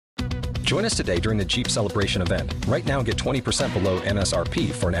Join us today during the Jeep Celebration event. Right now, get 20% below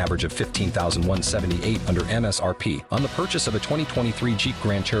MSRP for an average of $15,178 under MSRP on the purchase of a 2023 Jeep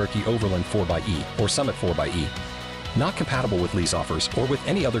Grand Cherokee Overland 4xE or Summit 4xE. Not compatible with lease offers or with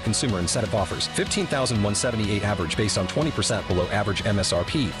any other consumer incentive offers. $15,178 average based on 20% below average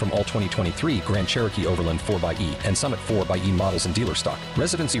MSRP from all 2023 Grand Cherokee Overland 4xE and Summit 4xE models in dealer stock.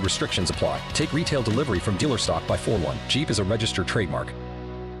 Residency restrictions apply. Take retail delivery from dealer stock by 4/1. Jeep is a registered trademark.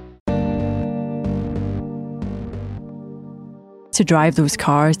 To drive those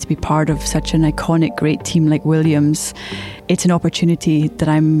cars, to be part of such an iconic, great team like Williams, it's an opportunity that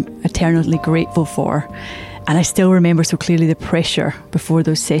I'm eternally grateful for. And I still remember so clearly the pressure before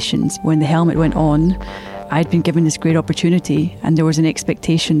those sessions. When the helmet went on, I'd been given this great opportunity and there was an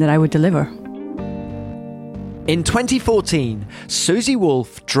expectation that I would deliver. In 2014, Susie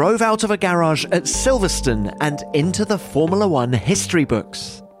Wolff drove out of a garage at Silverstone and into the Formula One history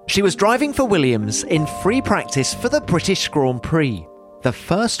books. She was driving for Williams in free practice for the British Grand Prix, the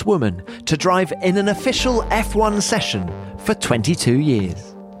first woman to drive in an official F1 session for 22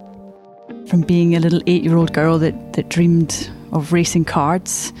 years. From being a little 8-year-old girl that dreamed of racing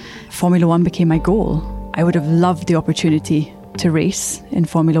karts, Formula One became my goal. I would have loved the opportunity to race in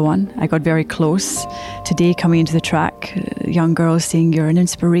Formula One. I got very close. Today, coming into the track, young girls saying you're an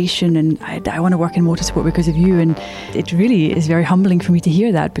inspiration and I want to work in motorsport because of you. And it really is very humbling for me to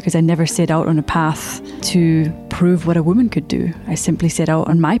hear that because I never set out on a path to prove what a woman could do. I simply set out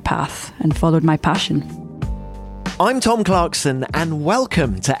on my path and followed my passion. I'm Tom Clarkson and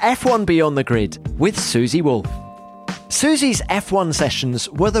welcome to F1 Beyond the Grid with Susie Wolff. Susie's F1 sessions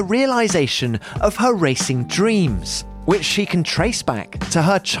were the realisation of her racing dreams, which she can trace back to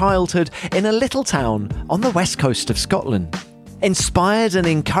her childhood in a little town on the west coast of Scotland. Inspired and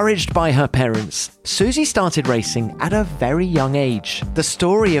encouraged by her parents, Susie started racing at a very young age. The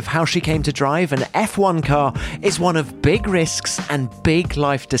story of how she came to drive an F1 car is one of big risks and big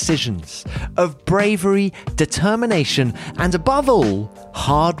life decisions, of bravery, determination, and above all,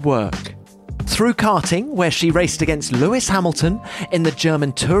 hard work. Through karting, where she raced against Lewis Hamilton in the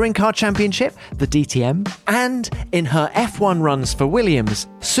German Touring Car Championship, the DTM, and in her F1 runs for Williams,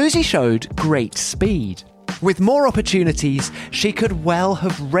 Susie showed great speed. With more opportunities, she could well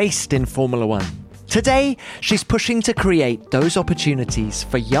have raced in Formula One. Today, she's pushing to create those opportunities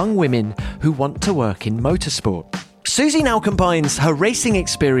for young women who want to work in motorsport. Susie now combines her racing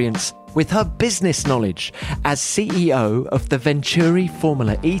experience with her business knowledge as CEO of the Venturi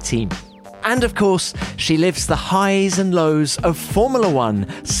Formula E team. And of course, she lives the highs and lows of Formula One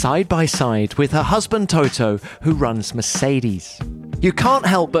side by side with her husband Toto, who runs Mercedes. You can't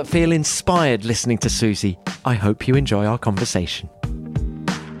help but feel inspired listening to Susie. I hope you enjoy our conversation.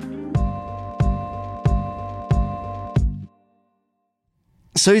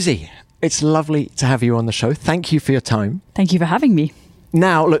 Susie, it's lovely to have you on the show. Thank you for your time. Thank you for having me.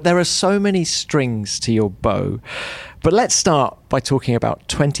 Now, look, there are so many strings to your bow, but let's start by talking about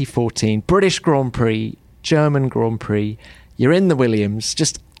 2014, British Grand Prix, German Grand Prix. You're in the Williams.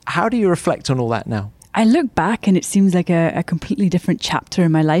 Just how do you reflect on all that now? I look back and it seems like a completely different chapter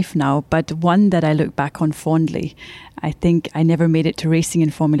in my life now, but one that I look back on fondly. I think I never made it to racing in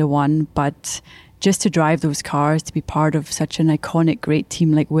Formula One, but just to drive those cars, to be part of such an iconic, great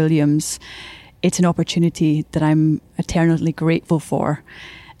team like Williams, it's an opportunity that I'm eternally grateful for.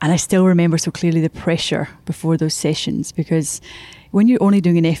 And I still remember so clearly the pressure before those sessions, because when you're only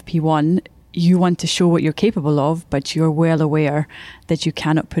doing an FP1, you want to show what you're capable of, but you're well aware that you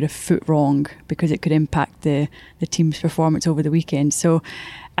cannot put a foot wrong because it could impact the team's performance over the weekend. So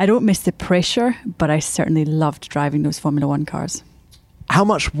I don't miss the pressure, but I certainly loved driving those Formula One cars. How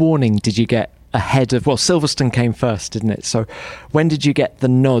much warning did you get ahead of, well, Silverstone came first, didn't it? So when did you get the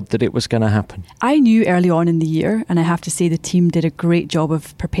nod that it was going to happen? I knew early on in the year, and I have to say the team did a great job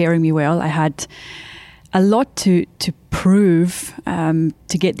of preparing me well. I had a lot to prove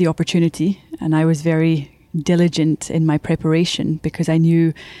to get the opportunity, and I was very diligent in my preparation because I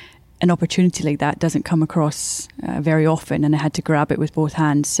knew an opportunity like that doesn't come across very often, and I had to grab it with both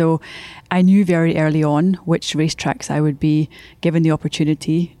hands. So I knew very early on which racetracks I would be given the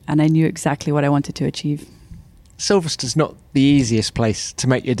opportunity, and I knew exactly what I wanted to achieve. Silverstone's not the easiest place to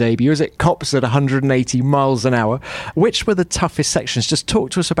make your debut, is it? Cops at 180 miles an hour. Which were the toughest sections? Just talk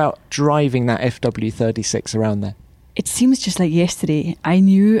to us about driving that FW36 around there. It seems just like yesterday. I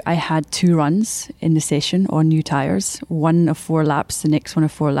knew I had 2 runs in the session on new tyres, one of 4 laps, the next one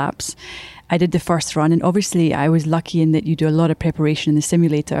of 4 laps. I did the first run, and obviously I was lucky in that you do a lot of preparation in the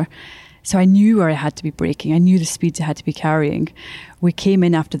simulator. So I knew where I had to be braking. I knew the speeds I had to be carrying. We came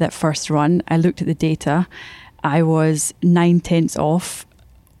in after that first run. I looked at the data. I was 9 tenths off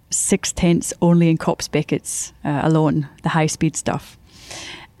 6/10 only in Copse Beckett's alone, the high-speed stuff.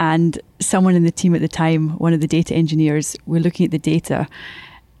 And someone in the team at the time, one of the data engineers, were looking at the data,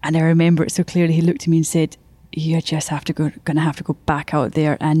 and I remember it so clearly. He looked at me and said, "You're just going to have to go back out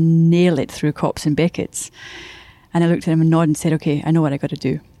there and nail it through Copse and Beckett's." And I looked at him and nodded and said, "Okay, I know what I got to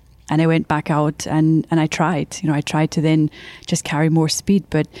do." And I went back out and I tried. I tried to then just carry more speed.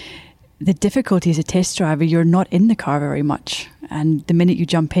 But the difficulty as a test driver, you're not in the car very much. And the minute you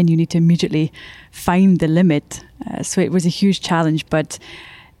jump in, you need to immediately find the limit. So it was a huge challenge, but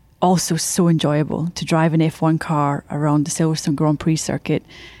also so enjoyable. To drive an F1 car around the Silverstone Grand Prix circuit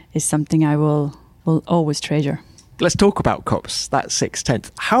is something I will always treasure. Let's talk about Copse, that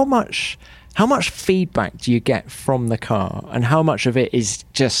 6/10. How much feedback do you get from the car, and how much of it is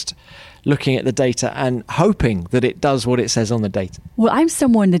just looking at the data and hoping that it does what it says on the data? Well, I'm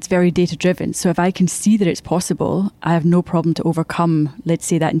someone that's very data driven. So if I can see that it's possible, I have no problem to overcome, let's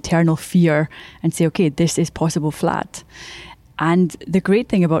say, that internal fear and say, okay, this is possible flat. And the great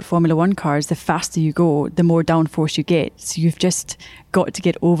thing about Formula One cars, the faster you go, the more downforce you get. So you've just got to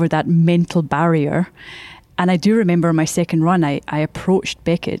get over that mental barrier. And I do remember my second run, I approached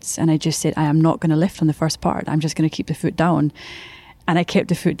Beckett's and I just said, I am not going to lift on the first part. I'm just going to keep the foot down. And I kept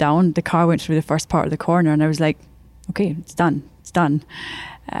the foot down. The car went through the first part of the corner and I was like, okay, it's done.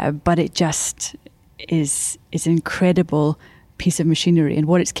 But it just is an incredible piece of machinery. And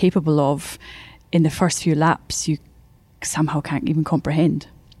what it's capable of in the first few laps, you somehow can't even comprehend.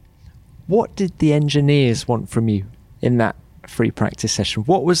 What did the engineers want from you in that free practice session?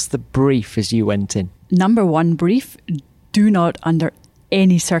 What was the brief as you went in? Number one brief, do not under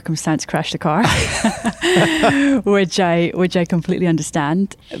any circumstance crash the car, which I completely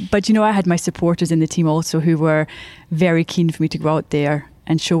understand. But I had my supporters in the team also who were very keen for me to go out there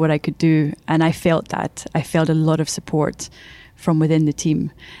and show what I could do. And I felt that. I felt a lot of support from within the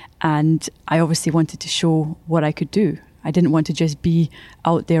team. And I obviously wanted to show what I could do. I didn't want to just be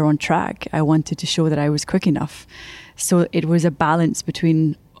out there on track. I wanted to show that I was quick enough. So it was a balance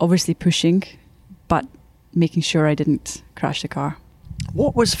between obviously pushing, but making sure I didn't crash the car.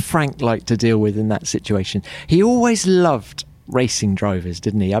 What was Frank like to deal with in that situation? He always loved racing drivers,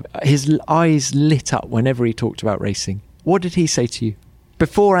 didn't he? His eyes lit up whenever he talked about racing. What did he say to you,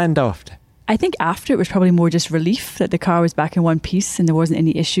 before and after? I think after it was probably more just relief that the car was back in one piece and there wasn't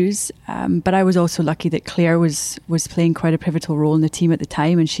any issues. But I was also lucky that Claire was playing quite a pivotal role in the team at the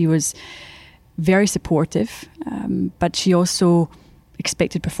time, and she was very supportive, but she also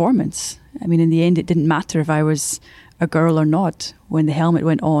expected performance. I mean, in the end, it didn't matter if I was a girl or not. When the helmet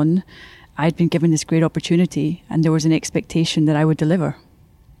went on, I'd been given this great opportunity and there was an expectation that I would deliver.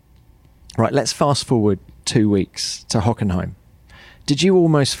 Right, let's fast forward 2 weeks to Hockenheim. Did you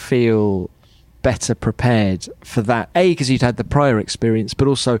almost feel better prepared for that? A, because you'd had the prior experience, but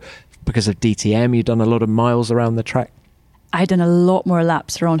also because of DTM, you'd done a lot of miles around the track? I'd done a lot more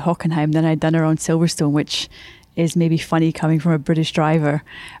laps around Hockenheim than I'd done around Silverstone, which is maybe funny coming from a British driver.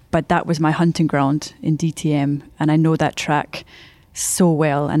 But that was my hunting ground in DTM, and I know that track so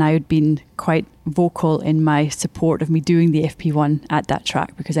well. And I had been quite vocal in my support of me doing the FP1 at that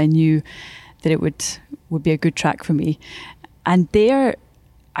track because I knew that it would be a good track for me. And there,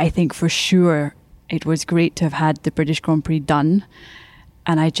 I think for sure, it was great to have had the British Grand Prix done.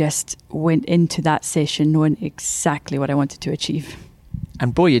 And I just went into that session knowing exactly what I wanted to achieve.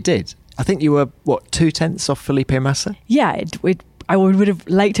 And boy, you did. I think you were, 2/10 off Felipe Massa? Yeah, I would have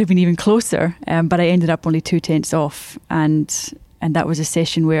liked to have been even closer, but I ended up only 2/10 off. And that was a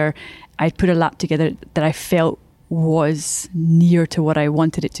session where I put a lap together that I felt was near to what I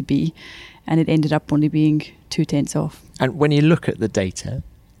wanted it to be. And it ended up only being 2/10 off. And when you look at the data,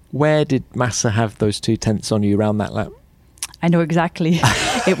 where did Massa have those 2/10 on you around that lap? I know exactly.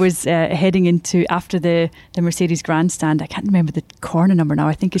 It was heading into after the Mercedes grandstand. I can't remember the corner number now.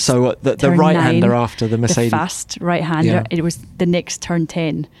 I think it's so the right-hander after the Mercedes. The fast right-hander. Yeah. It was the next turn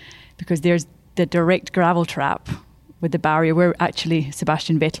 10 because there's the direct gravel trap with the barrier where actually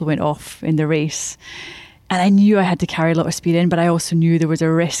Sebastian Vettel went off in the race. And I knew I had to carry a lot of speed in, but I also knew there was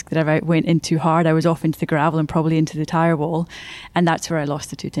a risk that if I went in too hard, I was off into the gravel and probably into the tyre wall. And that's where I lost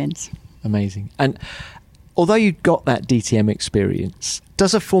the 2/10. Amazing. And although you got that DTM experience,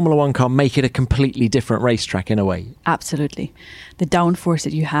 does a Formula One car make it a completely different racetrack in a way? Absolutely. The downforce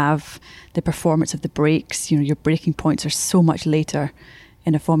that you have, the performance of the brakes, your braking points are so much later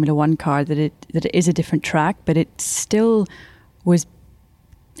in a Formula One car that it is a different track, but it still was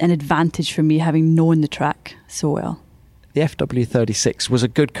an advantage for me having known the track so well. The FW36 was a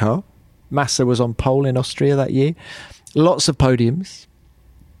good car. Massa was on pole in Austria that year. Lots of podiums.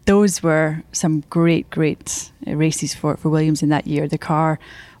 those were some great races for Williams in that year. The car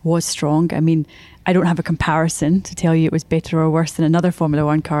was strong. I mean, I don't have a comparison to tell you it was better or worse than another Formula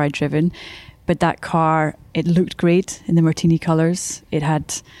One car I'd driven, but that car, it looked great in the Martini colours. It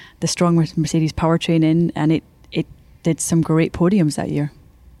had the strong Mercedes powertrain in, and it did some great podiums that year.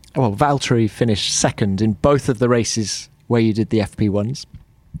 Well, Valtteri finished second in both of the races where you did the FP1s.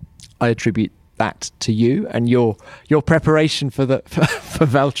 I attribute that to you and your preparation for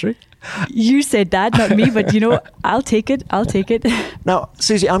Valtteri. You said that, not me, but I'll take it. Now,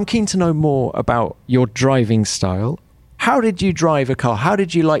 Susie, I'm keen to know more about your driving style. How did you drive a car? How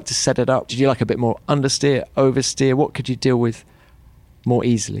did you like to set it up? Did you like a bit more understeer, oversteer? What could you deal with more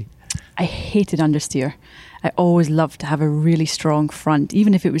easily? I hated understeer. I always loved to have a really strong front,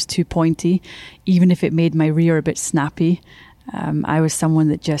 even if it was too pointy, even if it made my rear a bit snappy. I was someone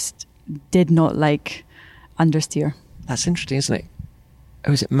that just did not like understeer. That's interesting, isn't it?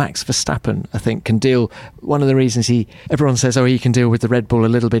 Oh, is it Max Verstappen, I think, can deal... One of the reasons everyone says, he can deal with the Red Bull a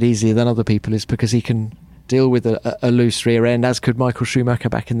little bit easier than other people is because he can deal with a loose rear end, as could Michael Schumacher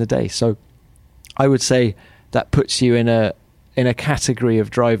back in the day. So I would say that puts you in a category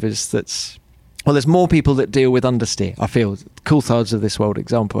of drivers that's... Well, there's more people that deal with understeer. I feel Coulthard's of this world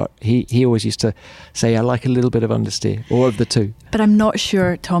example. He always used to say, I like a little bit of understeer, or of the two. But I'm not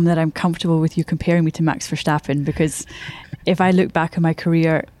sure, Tom, that I'm comfortable with you comparing me to Max Verstappen, because if I look back at my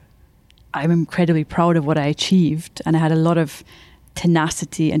career, I'm incredibly proud of what I achieved, and I had a lot of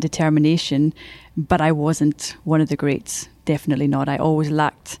tenacity and determination, but I wasn't one of the greats. Definitely not. I always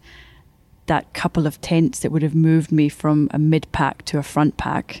lacked that couple of tenths that would have moved me from a mid-pack to a front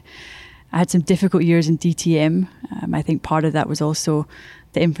pack. I had some difficult years in DTM. I think part of that was also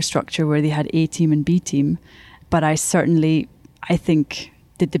the infrastructure where they had A team and B team. But I think,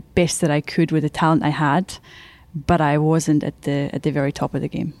 did the best that I could with the talent I had. But I wasn't at the very top of the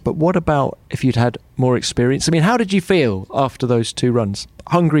game. But what about if you'd had more experience? I mean, how did you feel after those two runs?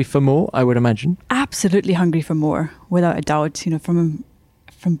 Hungry for more, I would imagine. Absolutely hungry for more, without a doubt.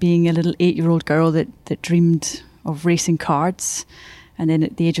 From being a little 8-year-old girl that dreamed of racing karts. And then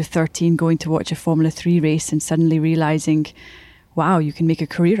at the age of 13, going to watch a Formula 3 race and suddenly realising, wow, you can make a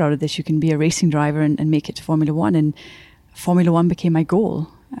career out of this. You can be a racing driver and make it to Formula 1. And Formula 1 became my goal.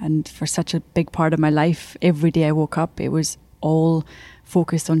 And for such a big part of my life, every day I woke up, it was all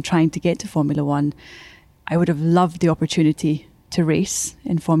focused on trying to get to Formula 1. I would have loved the opportunity to race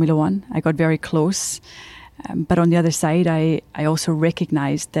in Formula 1. I got very close. But on the other side, I also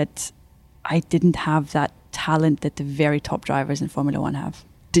recognised that I didn't have that talent that the very top drivers in Formula 1 have.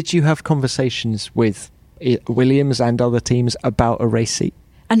 Did you have conversations with Williams and other teams about a race seat?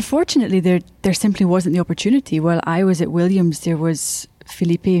 Unfortunately, there simply wasn't the opportunity. While I was at Williams, there was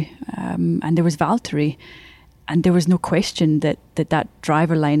Felipe and there was Valtteri, and there was no question that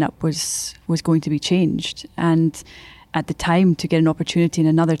driver lineup was going to be changed. And at the time, to get an opportunity in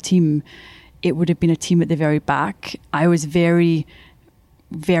another team, it would have been a team at the very back. I was very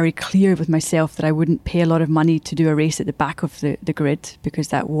clear with myself that I wouldn't pay a lot of money to do a race at the back of the grid, because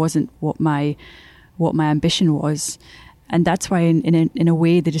that wasn't what my ambition was. And that's why in a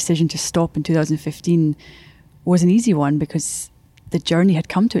way the decision to stop in 2015 was an easy one, because the journey had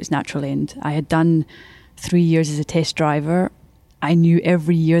come to its natural end. I had done 3 years as a test driver. I knew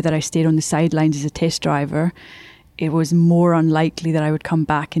every year that I stayed on the sidelines as a test driver, it was more unlikely that I would come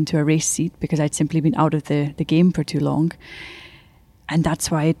back into a race seat, because I'd simply been out of the game for too long. And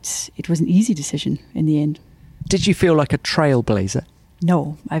that's why it was an easy decision in the end. Did you feel like a trailblazer?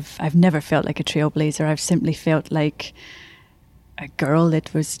 No, I've never felt like a trailblazer. I've simply felt like a girl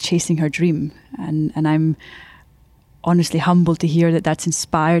that was chasing her dream. And I'm honestly humbled to hear that that's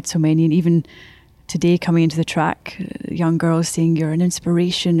inspired so many. And even today, coming into the track, young girls saying you're an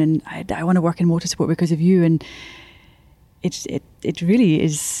inspiration and I want to work in motorsport because of you. And it really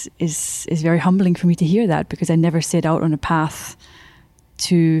is very humbling for me to hear that, because I never set out on a path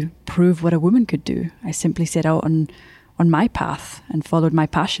to prove what a woman could do. I simply set out on my path and followed my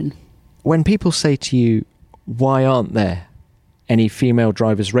passion. When people say to you, why aren't there any female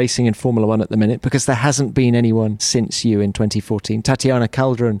drivers racing in Formula 1 at the minute? Because there hasn't been anyone since you in 2014. Tatiana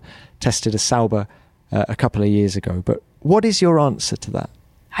Calderon tested a Sauber a couple of years ago. But what is your answer to that?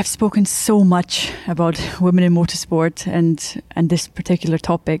 I've spoken so much about women in motorsport and this particular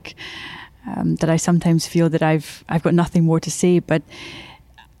topic that I sometimes feel that I've got nothing more to say. But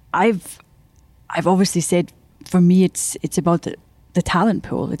I've obviously said, for me, it's about the talent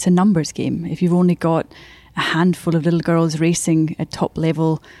pool. It's a numbers game. If you've only got a handful of little girls racing at top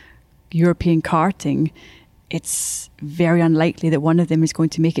level European karting, it's very unlikely that one of them is going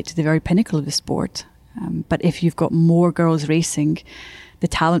to make it to the very pinnacle of the sport. But if you've got more girls racing, the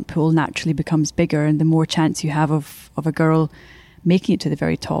talent pool naturally becomes bigger, and the more chance you have of a girl making it to the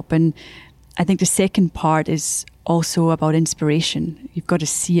very top. And I think the second part is also about inspiration. You've got to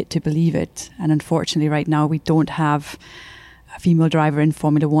see it to believe it. And unfortunately, right now, we don't have a female driver in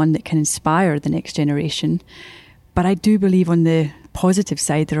Formula One that can inspire the next generation. But I do believe on the positive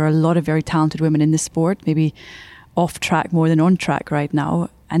side, there are a lot of very talented women in the sport, maybe off track more than on track right now.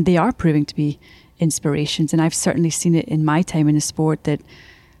 And they are proving to be inspirations. And I've certainly seen it in my time in the sport that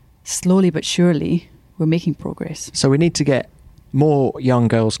slowly but surely we're making progress. So we need to get more young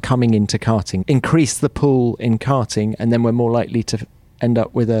girls coming into karting, increase the pool in karting, and then we're more likely to end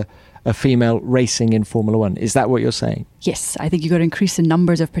up with a female racing in Formula One. Is that what you're saying? Yes, I think you've got to increase the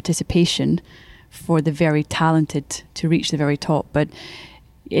numbers of participation for the very talented to reach the very top. But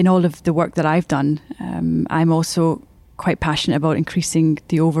in all of the work that I've done, I'm also quite passionate about increasing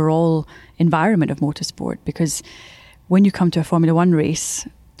the overall environment of motorsport, because when you come to a Formula One race,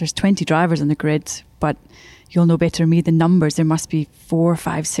 there's 20 drivers on the grid, but you'll know better than me the numbers. There must be 4,000,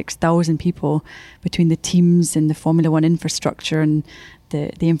 5,000, 6,000 people between the teams and the Formula One infrastructure and the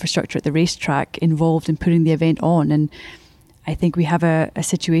infrastructure at the racetrack involved in putting the event on. And I think we have a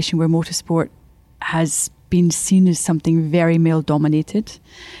situation where motorsport has been seen as something very male dominated.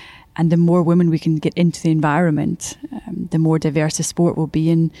 And the more women we can get into the environment, the more diverse the sport will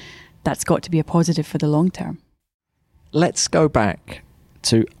be. And that's got to be a positive for the long term. Let's go back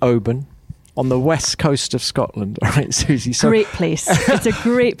to Oban on the west coast of Scotland. All right, Susie. So, great place. It's a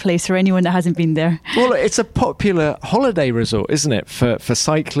great place for anyone that hasn't been there. Well, it's a popular holiday resort, isn't it? For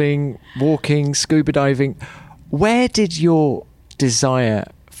cycling, walking, scuba diving. Where did your desire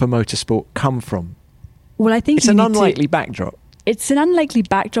for motorsport come from? Well, I think it's an unlikely backdrop. It's an unlikely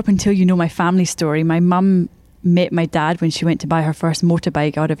backdrop until you know my family story. My mum met my dad when she went to buy her first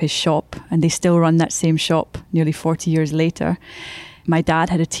motorbike out of his shop, and they still run that same shop nearly 40 years later. My dad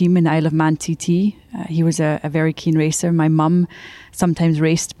had a team in Isle of Man TT. He was a very keen racer. My mum sometimes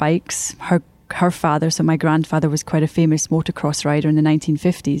raced bikes. Her father, so my grandfather, was quite a famous motocross rider in the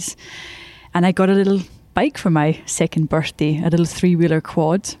 1950s. And I got a little bike for my second birthday, a little 3-wheeler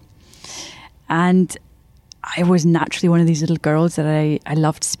quad. And I was naturally one of these little girls that I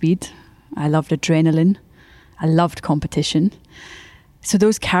loved speed. I loved adrenaline. I loved competition. So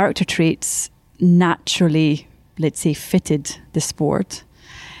those character traits naturally, let's say, fitted the sport.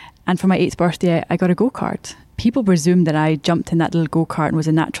 And for my 8th birthday, I got a go-kart. People presumed that I jumped in that little go-kart and was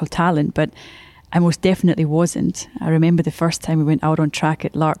a natural talent, but I most definitely wasn't. I remember the first time we went out on track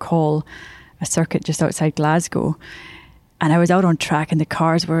at Lark Hall, a circuit just outside Glasgow. And I was out on track and the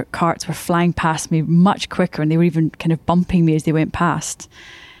carts were flying past me much quicker, and they were even kind of bumping me as they went past.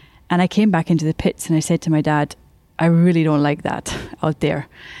 And I came back into the pits and I said to my dad, I really don't like that out there.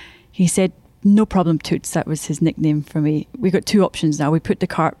 He said, no problem, Toots. That was his nickname for me. We got 2 options now. We put the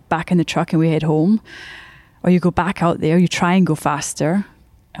cart back in the truck and we head home. Or you go back out there, you try and go faster.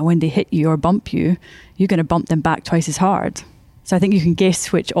 And when they hit you or bump you, you're going to bump them back twice as hard. So I think you can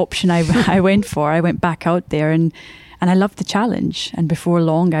guess which option I went for. I went back out there and I loved the challenge. And before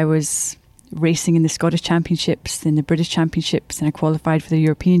long, I was racing in the Scottish Championships, in the British Championships, and I qualified for the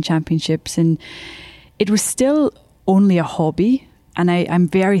European Championships. And it was still only a hobby. And I'm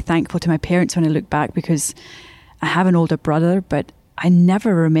very thankful to my parents when I look back, because I have an older brother, but I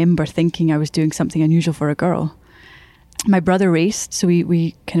never remember thinking I was doing something unusual for a girl. My brother raced, so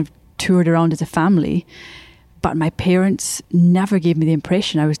we kind of toured around as a family, but my parents never gave me the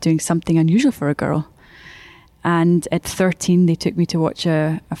impression I was doing something unusual for a girl. And at 13, they took me to watch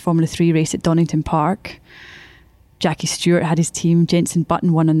a Formula 3 race at Donington Park. Jackie Stewart had his team, Jenson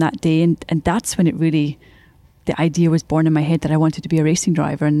Button won on that day, and that's when it really... the idea was born in my head that I wanted to be a racing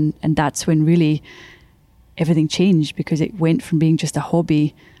driver, and that's when really everything changed, because it went from being just a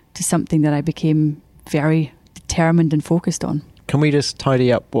hobby to something that I became very determined and focused on. Can we just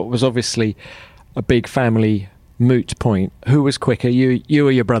tidy up what was obviously a big family moot point? Who was quicker, you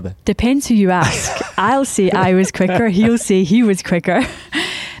or your brother? Depends who you ask. I'll say I was quicker, he'll say he was quicker.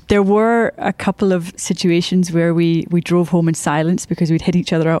 There were a couple of situations where we drove home in silence because we'd hit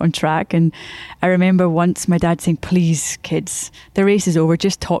each other out on track. And I remember once my dad saying, please, kids, the race is over,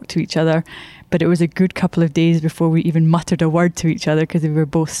 just talk to each other. But it was a good couple of days before we even muttered a word to each other because we were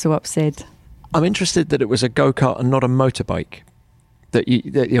both so upset. I'm interested that it was a go-kart and not a motorbike that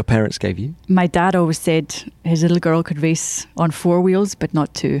your parents gave you. My dad always said his little girl could race on 4 wheels, but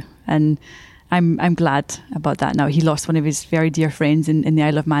not 2. And I'm glad about that now. He lost one of his very dear friends in the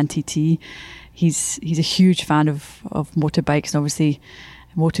Isle of Man TT. He's a huge fan of motorbikes and obviously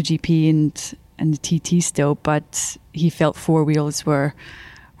MotoGP and the TT still, but he felt 4 wheels were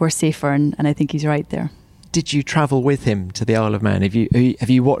safer, and I think he's right there. did you travel with him to the Isle of Man? Have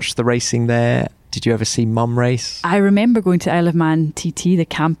you watched the racing there? Did you ever see Mum race? I remember going to Isle of Man TT, the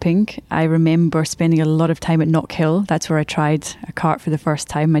camping. I remember spending a lot of time at Knockhill. That's where I tried a kart for the first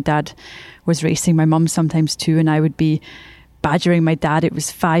time. My dad was racing, my mum sometimes too, and I would be badgering my dad. It was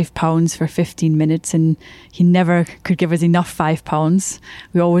 £5 for 15 minutes and he never could give us enough £5.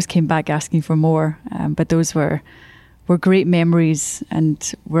 We always came back asking for more. But those were great memories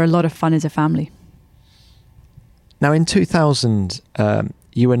and were a lot of fun as a family. Now in 2000,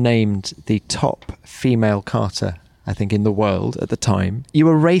 you were named the top female karter, I think, in the world at the time. You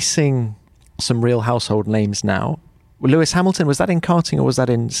were racing some real household names now. Lewis Hamilton, was that in karting or was that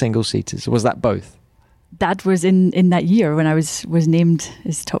in single-seaters? Or was that both? That was in that year when I was named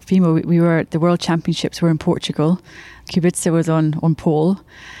as top female. We were, the World Championships were in Portugal. Kubica was on pole.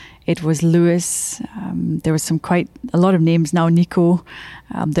 It was Lewis. There was a lot of names now, Nico,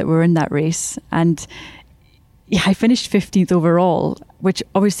 that were in that race. And yeah, I finished 15th overall, which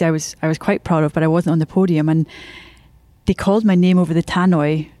obviously I was quite proud of, but I wasn't on the podium. And they called my name over the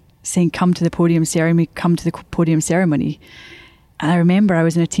tannoy saying, come to the podium ceremony. And I remember I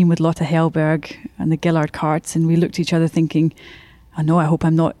was in a team with Lotte Hellberg and the Gillard karts, and we looked at each other thinking, oh no, I hope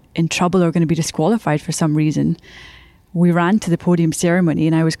I'm not in trouble or going to be disqualified for some reason. We ran to the podium ceremony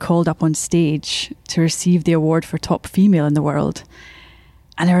and I was called up on stage to receive the award for top female in the world.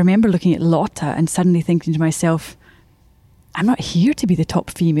 And I remember looking at Lotte and suddenly thinking to myself, I'm not here to be the top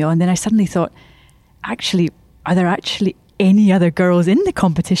female. And then I suddenly thought, actually, are there actually any other girls in the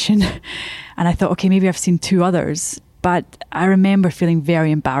competition? And I thought, okay, maybe I've seen two others. But I remember feeling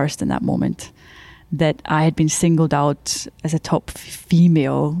very embarrassed in that moment that I had been singled out as a top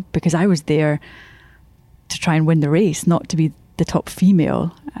female because I was there to try and win the race, not to be the top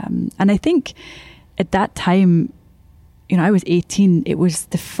female. And I think at that time, I was 18. It was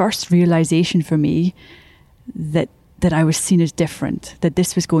the first realization for me that I was seen as different, that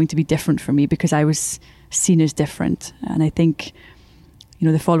this was going to be different for me because I was seen as different. And I think,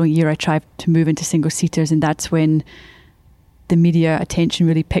 the following year I tried to move into single-seaters, and that's when the media attention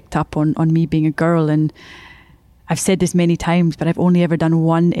really picked up on me being a girl. And I've said this many times, but I've only ever done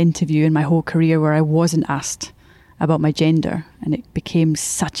one interview in my whole career where I wasn't asked about my gender, and it became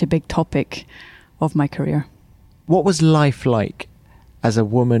such a big topic of my career. What was life like as a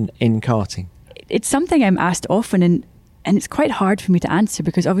woman in karting? It's something I'm asked often, and it's quite hard for me to answer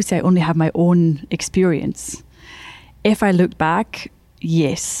because obviously I only have my own experience. If I look back,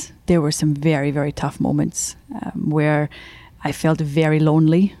 yes, there were some very, very tough moments where I felt very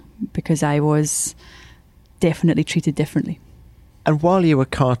lonely because I was definitely treated differently. And while you were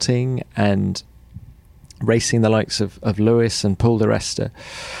karting and racing the likes of Lewis and Paul de Resta,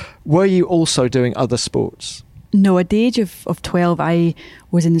 were you also doing other sports? No, at the age of 12, I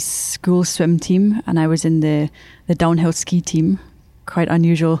was in the school swim team and I was in the downhill ski team. Quite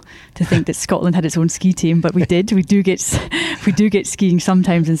unusual to think that Scotland had its own ski team, but we did. We do get skiing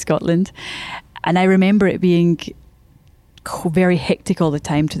sometimes in Scotland. And I remember it being very hectic all the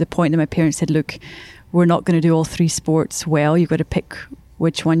time, to the point that my parents said, look, we're not going to do all three sports well. You've got to pick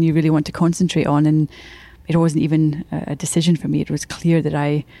which one you really want to concentrate on. And it wasn't even a decision for me. It was clear that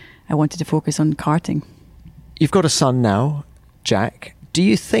I wanted to focus on karting. You've got a son now, Jack. Do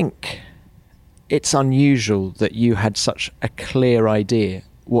you think it's unusual that you had such a clear idea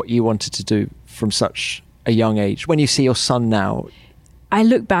what you wanted to do from such a young age? When you see your son now, I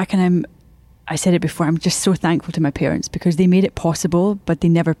look back and I said it before, I'm just so thankful to my parents because they made it possible, but they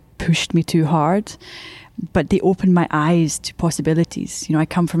never pushed me too hard. But they opened my eyes to possibilities. I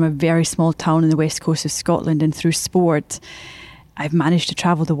come from a very small town on the west coast of Scotland, and through sport, I've managed to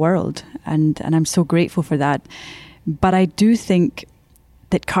travel the world, and I'm so grateful for that. But I do think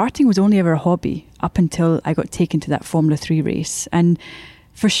that karting was only ever a hobby up until I got taken to that Formula 3 race. And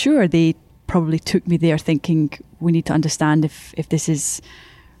for sure, they probably took me there thinking, we need to understand if this is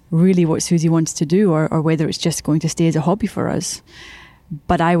really what Susie wants to do or whether it's just going to stay as a hobby for us.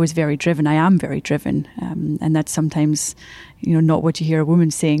 But I was very driven. I am very driven. And that's sometimes, not what you hear a woman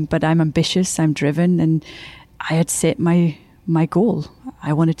saying, but I'm ambitious, I'm driven, and I had set my goal.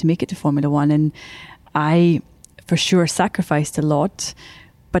 I wanted to make it to Formula 1, and I for sure sacrificed a lot,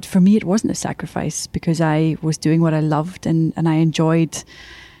 but for me it wasn't a sacrifice because I was doing what I loved and I enjoyed.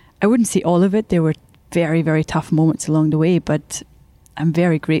 I wouldn't say all of it. There were very, very tough moments along the way, but I'm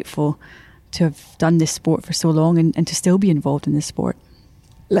very grateful to have done this sport for so long and to still be involved in this sport.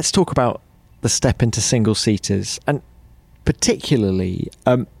 Let's talk about the step into single-seaters, and particularly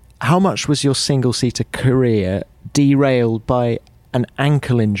how much was your single-seater career derailed by an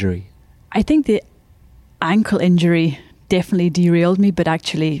ankle injury? I think the ankle injury definitely derailed me, but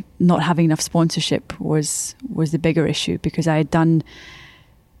actually not having enough sponsorship was the bigger issue, because I had done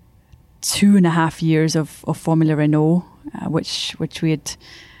 2.5 years of Formula Renault, which we had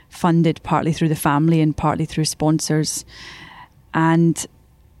funded partly through the family and partly through sponsors. And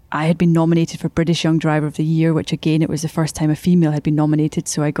I had been nominated for British Young Driver of the Year, which again, it was the first time a female had been nominated,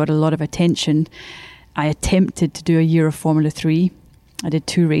 so I got a lot of attention. I attempted to do a year of Formula 3. I did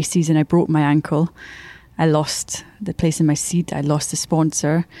 2 races and I broke my ankle. I lost the place in my seat. I lost the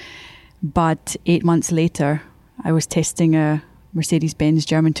sponsor. But 8 months later, I was testing a Mercedes-Benz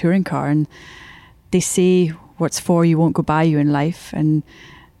German touring car, and they say what's for you won't go by you in life. And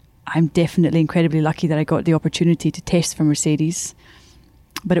I'm definitely incredibly lucky that I got the opportunity to test for Mercedes.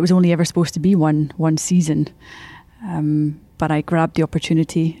 But it was only ever supposed to be one season. But I grabbed the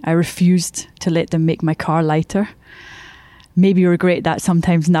opportunity. I refused to let them make my car lighter. Maybe regret that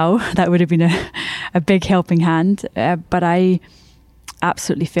sometimes now. That would have been a big helping hand. But I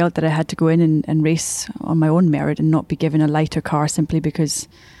absolutely felt that I had to go in and race on my own merit and not be given a lighter car simply because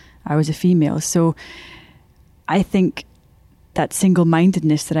I was a female. So I think that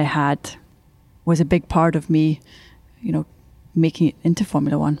single-mindedness that I had was a big part of me, making it into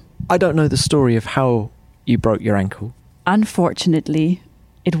Formula One. I don't know the story of how you broke your ankle. Unfortunately,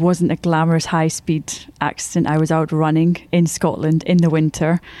 it wasn't a glamorous high-speed accident. I was out running in Scotland in the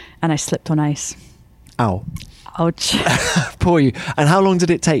winter and I slipped on ice. Ow. Ouch. Poor you. And how long did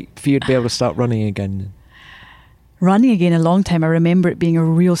it take for you to be able to start running again? Running again a long time. I remember it being a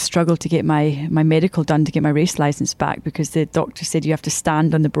real struggle to get my medical done to get my race licence back, because the doctor said you have to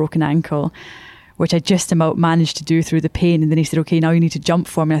stand on the broken ankle, which I just about managed to do through the pain. And then he said, okay, now you need to jump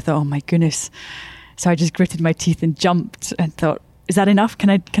for me. I thought, oh my goodness. So I just gritted my teeth and jumped and thought, is that enough? Can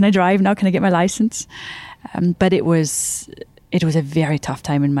I drive now? Can I get my license? But it was a very tough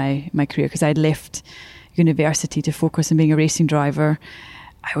time in my career, because I had left university to focus on being a racing driver.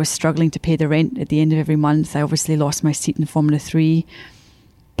 I was struggling to pay the rent at the end of every month. I obviously lost my seat in Formula 3.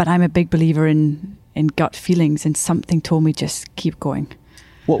 But I'm a big believer in gut feelings, and something told me just keep going.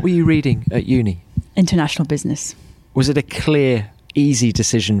 What were you reading at uni? International business. Was it a clear, easy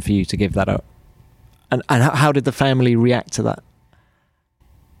decision for you to give that up? And how did the family react to that?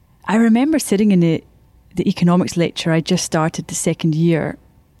 I remember sitting in the economics lecture. I just started the second year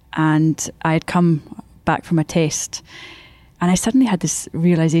and I had come back from a test, and I suddenly had this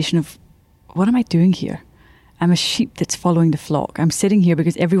realization of, what am I doing here? I'm a sheep that's following the flock. I'm sitting here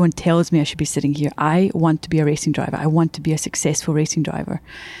because everyone tells me I should be sitting here. I want to be a racing driver. I want to be a successful racing driver.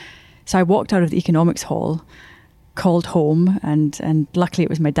 So I walked out of the economics hall, called home, and luckily it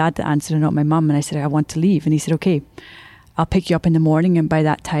was my dad that answered and not my mum, and I said, I want to leave. And he said, okay, I'll pick you up in the morning, and by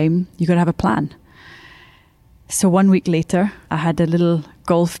that time you got to have a plan. So 1 week later, I had a little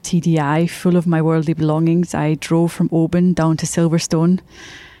Golf TDI full of my worldly belongings. I drove from Oban down to Silverstone,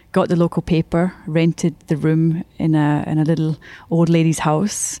 got the local paper, rented the room in a little old lady's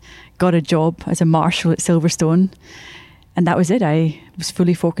house, got a job as a marshal at Silverstone, and that was it. I was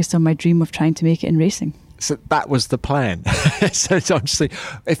fully focused on my dream of trying to make it in racing. So that was the plan. So it's honestly,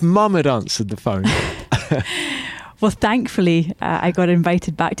 if Mum had answered the phone... Well, thankfully, I got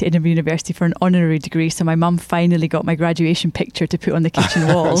invited back to Edinburgh University for an honorary degree, so my mum finally got my graduation picture to put on the kitchen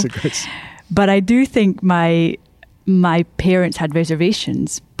wall. But I do think my parents had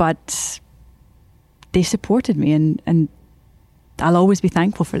reservations, but they supported me, and I'll always be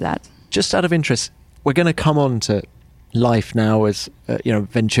thankful for that. Just out of interest, we're going to come on to life now as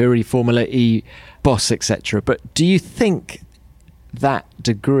Venturi, Formula E boss, etc. But do you think that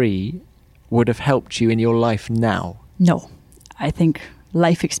degree would have helped you in your life now? No. I think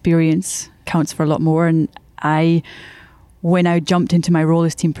life experience counts for a lot more. And when I jumped into my role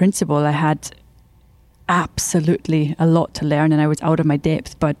as team principal, I had absolutely a lot to learn and I was out of my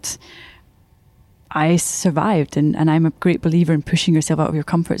depth, but I survived, and I'm a great believer in pushing yourself out of your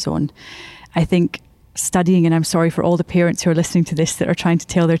comfort zone. I think studying, and I'm sorry for all the parents who are listening to this that are trying to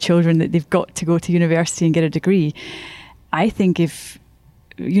tell their children that they've got to go to university and get a degree. I think if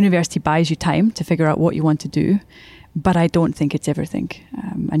university buys you time to figure out what you want to do, but I don't think it's everything.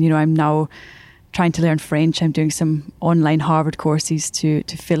 I'm now trying to learn French. I'm doing some online Harvard courses to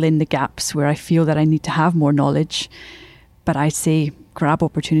fill in the gaps where I feel that I need to have more knowledge. But I say grab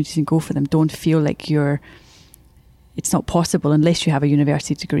opportunities and go for them. Don't feel like it's not possible unless you have a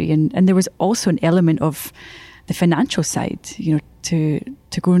university degree. And there was also an element of the financial side, to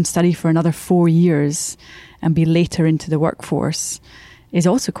go and study for another 4 years and be later into the workforce is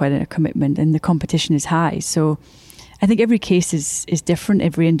also quite a commitment, and the competition is high. So I think every case is different.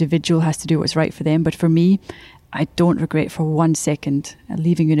 Every individual has to do what's right for them. But for me, I don't regret for 1 second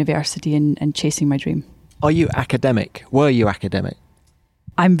leaving university and chasing my dream. Are you academic? Were you academic?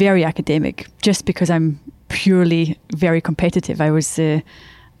 I'm very academic just because I'm purely very competitive. I was the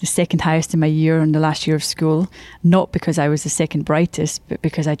second highest in my year in the last year of school, not because I was the second brightest, but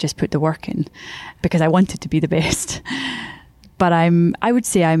because I just put the work in, because I wanted to be the best. But I would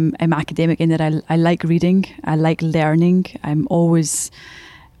say I'm academic in that I like reading, I like learning. I'm always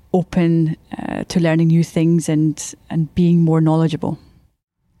open to learning new things and being more knowledgeable.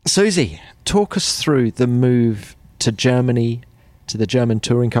 Susie, talk us through the move to Germany, to the German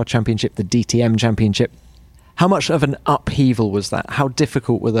Touring Car Championship, the DTM Championship. How much of an upheaval was that? How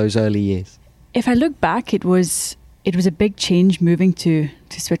difficult were those early years? If I look back, it was a big change moving to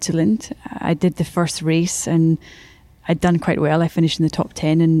Switzerland. I did the first race and I'd done quite well. I finished in the top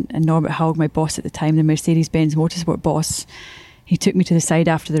 10 and Norbert Haug, my boss at the time, the Mercedes-Benz motorsport boss, he took me to the side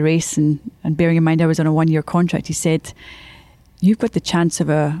after the race and bearing in mind I was on a 1-year contract, he said, "You've got the chance of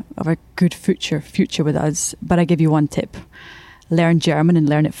a good future with us, but I give you one tip. Learn German and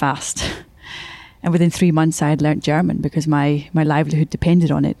learn it fast." And within 3 months I had learnt German because my livelihood depended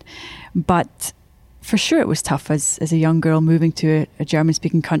on it. But for sure it was tough as a young girl moving to a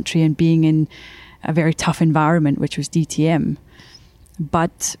German-speaking country and being in a very tough environment, which was DTM.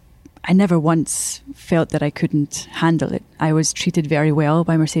 But I never once felt that I couldn't handle it. I was treated very well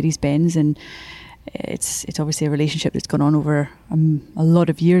by Mercedes-Benz, and it's obviously a relationship that's gone on over a lot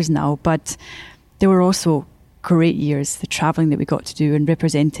of years now. But there were also great years, the travelling that we got to do and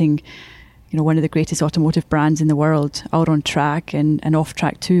representing, one of the greatest automotive brands in the world out on track and off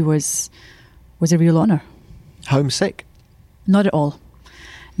track too was a real honour. Homesick? Not at all.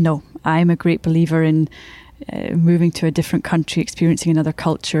 No, I'm a great believer in moving to a different country, experiencing another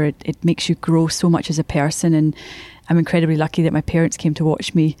culture. It makes you grow so much as a person, and I'm incredibly lucky that my parents came to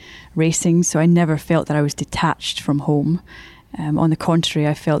watch me racing, so I never felt that I was detached from home. On the contrary,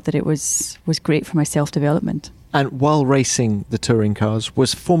 I felt that it was great for my self-development. And while racing the touring cars,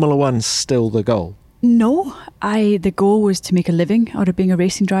 was Formula One still the goal? No, the goal was to make a living out of being a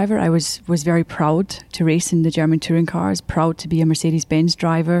racing driver. I was very proud to race in the German touring cars, proud to be a Mercedes-Benz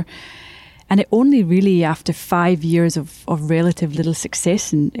driver. And it only really after 5 years of relative little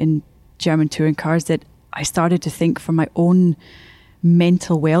success in German touring cars that I started to think for my own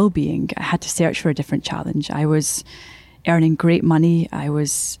mental well-being, I had to search for a different challenge. I was earning great money, I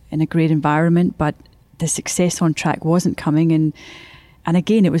was in a great environment, but the success on track wasn't coming. And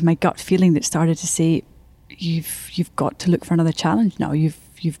again, it was my gut feeling that started to say, you've got to look for another challenge now. And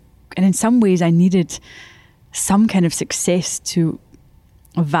in some ways, I needed some kind of success to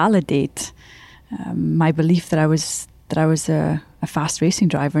validate my belief that I was a fast racing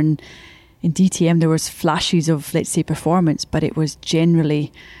driver. And in DTM, there was flashes of, let's say, performance, but it was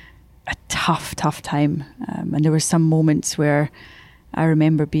generally a tough time. And there were some moments where I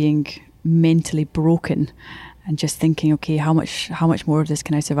remember being mentally broken and just thinking, okay, how much more of this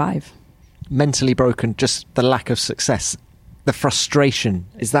can I survive? Mentally broken, just the lack of success, the frustration.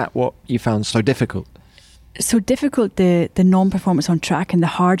 Is that what you found so difficult? So difficult, the non-performance on track, and the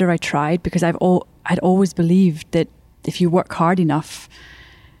harder I tried, because I'd always believed that if you work hard enough,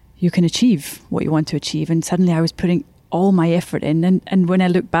 you can achieve what you want to achieve. And suddenly I was putting all my effort in. And when I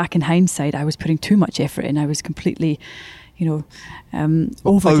look back in hindsight, I was putting too much effort in. I was completely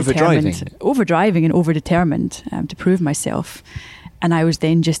overdriving and over-determined to prove myself, and I was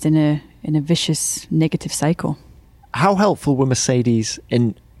then just in a vicious negative cycle. How helpful were Mercedes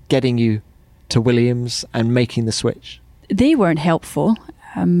in getting you to Williams and making the switch? They weren't helpful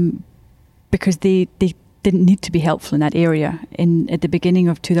because they didn't need to be helpful in that area. At the beginning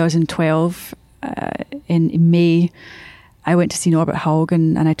of 2012, in May, I went to see Norbert Haug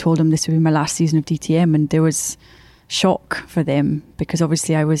and I told him this would be my last season of DTM, and there was shock for them because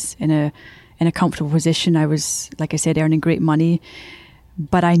obviously I was in a comfortable position. I was, like I said, earning great money,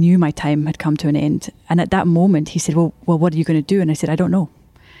 but I knew my time had come to an end. And at that moment he said, well, what are you going to do? And I said, I don't know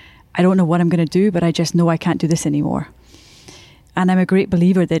what I'm going to do, but I just know I can't do this anymore. And I'm a great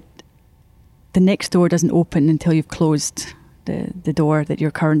believer that the next door doesn't open until you've closed the door that the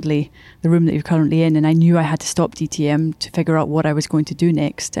room that you're currently in. And I knew I had to stop DTM to figure out what I was going to do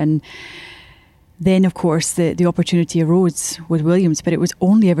next. And then, of course, the opportunity arose with Williams, but it was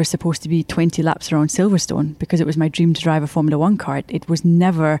only ever supposed to be 20 laps around Silverstone because it was my dream to drive a Formula One car. It was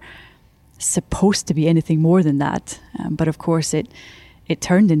never supposed to be anything more than that. But of course, it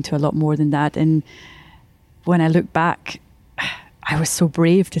turned into a lot more than that. And when I look back, I was so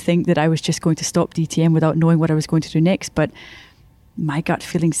brave to think that I was just going to stop DTM without knowing what I was going to do next. But my gut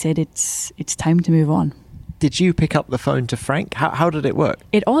feeling said it's time to move on. Did you pick up the phone to Frank? How did it work?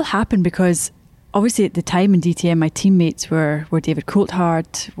 It all happened because obviously at the time in DTM, my teammates were David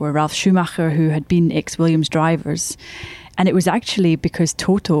Coulthard, were Ralf Schumacher, who had been ex-Williams drivers. And it was actually because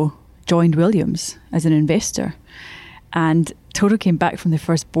Toto joined Williams as an investor. And Toto came back from the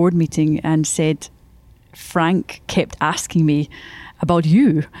first board meeting and said, Frank kept asking me about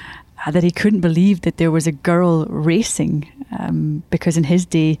you, that he couldn't believe that there was a girl racing, because in his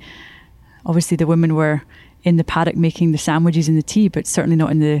day, obviously the women were in the paddock making the sandwiches and the tea, but certainly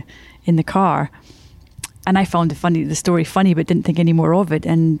not in the car. And I found the story funny, but didn't think any more of it.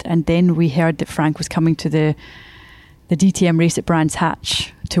 And then we heard that Frank was coming to the DTM race at Brands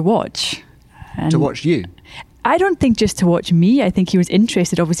Hatch to watch. To watch you? I don't think just to watch me. I think he was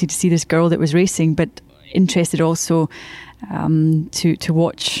interested, obviously, to see this girl that was racing, but interested also to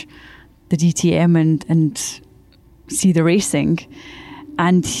watch the DTM and see the racing.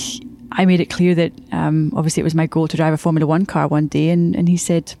 And I made it clear that obviously it was my goal to drive a Formula One car one day, and he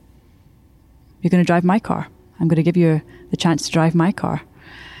said, "You're going to drive my car. I'm going to give you the chance to drive my car."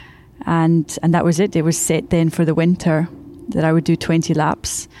 And that was it. It was set then for the winter that I would do 20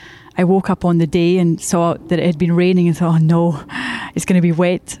 laps. I woke up on the day and saw that it had been raining and thought, oh no, it's going to be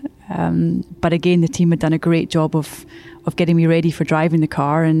wet. But again, the team had done a great job of getting me ready for driving the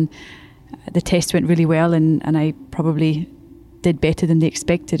car, and the test went really well, and I probably did better than they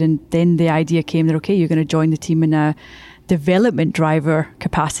expected. And then the idea came that, okay, you're going to join the team in a development driver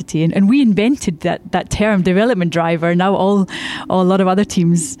capacity, and we invented that term, development driver. Now a lot of other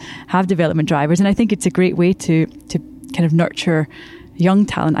teams have development drivers, and I think it's a great way to kind of nurture young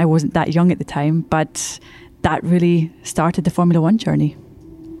talent. I wasn't that young at the time, but that really started the Formula One journey.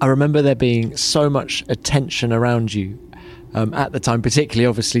 I remember there being so much attention around you at the time, particularly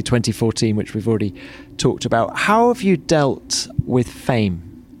obviously 2014, which we've already talked about. How have you dealt with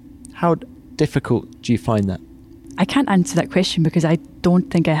fame? How difficult do you find that? I can't answer that question because I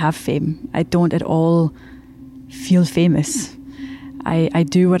don't think I have fame. I don't at all feel famous. I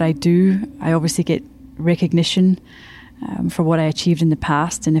do what I do. I obviously get recognition for what I achieved in the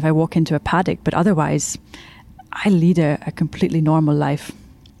past, and if I walk into a paddock, but otherwise I lead a completely normal life.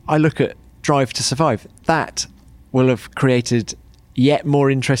 I look at Drive to Survive. That will have created yet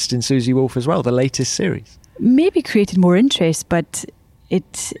more interest in Susie Wolff as well, the latest series. Maybe created more interest, but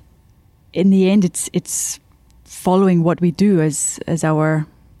in the end it's following what we do as our,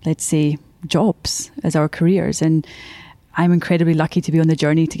 let's say, jobs, as our careers. And I'm incredibly lucky to be on the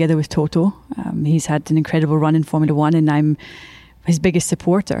journey together with Toto. He's had an incredible run in Formula One, and I'm his biggest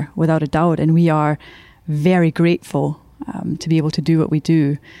supporter, without a doubt. And we are very grateful to be able to do what we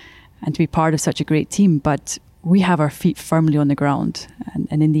do and to be part of such a great team. But we have our feet firmly on the ground.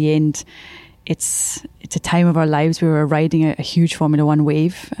 And in the end, it's a time of our lives where we're riding a huge Formula One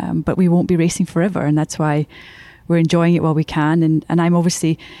wave, but we won't be racing forever. And that's why we're enjoying it while we can. And I'm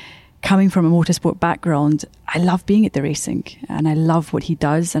obviously coming from a motorsport background. I love being at the racing, and I love what he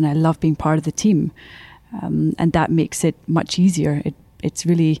does, and I love being part of the team. And that makes it much easier. It's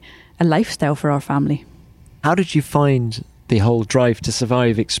really a lifestyle for our family. How did you find the whole Drive to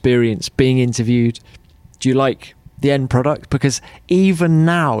Survive experience, being interviewed? Do you like the end product? Because even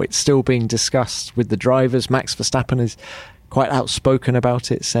now it's still being discussed with the drivers. Max Verstappen is quite outspoken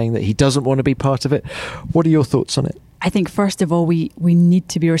about it, saying that he doesn't want to be part of it. What are your thoughts on it? I think, first of all, we need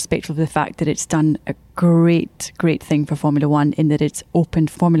to be respectful of the fact that it's done a great thing for Formula One, in that it's opened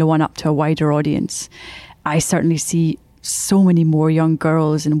Formula One up to a wider audience. I certainly see so many more young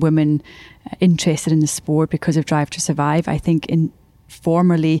girls and women interested in the sport because of Drive to Survive. I think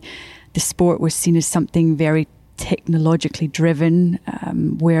formerly the sport was seen as something very technologically driven,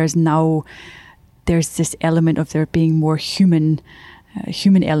 whereas now there's this element of there being more human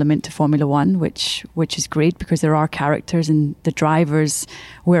element to Formula One, which is great because there are characters, and the drivers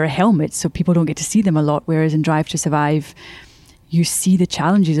wear a helmet, so people don't get to see them a lot. Whereas in Drive to Survive, you see the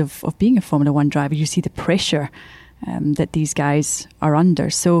challenges of being a Formula One driver. You see the pressure that these guys are under.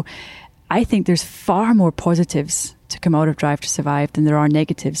 So I think there's far more positives to come out of Drive to Survive than there are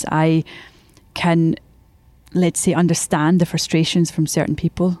negatives. I can, let's say, understand the frustrations from certain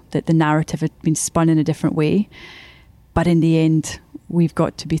people that the narrative had been spun in a different way. But in the end, we've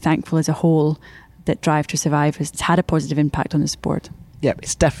got to be thankful as a whole that Drive to Survive has had a positive impact on the sport. Yeah,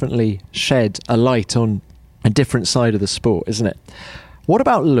 it's definitely shed a light on a different side of the sport, isn't it? What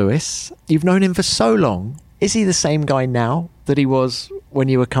about Lewis? You've known him for so long. Is he the same guy now that he was when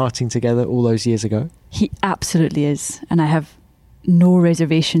you were karting together all those years ago? He absolutely is. And I have no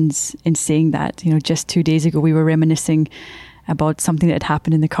reservations in saying that. You know, just 2 days ago, we were reminiscing about something that had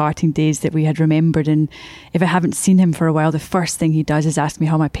happened in the karting days that we had remembered. And if I haven't seen him for a while, the first thing he does is ask me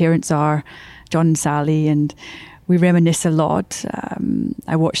how my parents are, John and Sally. And We reminisce a lot.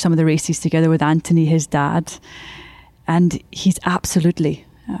 I watched some of the races together with Anthony, his dad, and he's absolutely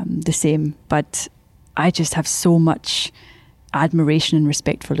the same. But I just have so much admiration and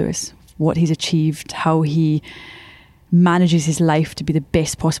respect for Lewis, what he's achieved, how he manages his life to be the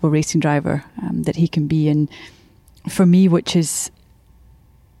best possible racing driver that he can be. And for me, which is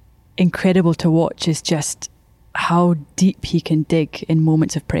incredible to watch, is just how deep he can dig in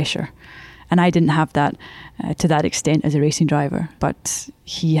moments of pressure. And I didn't have that to that extent as a racing driver, but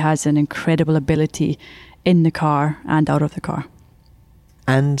he has an incredible ability in the car and out of the car.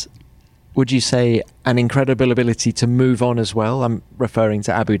 And would you say an incredible ability to move on as well? I'm referring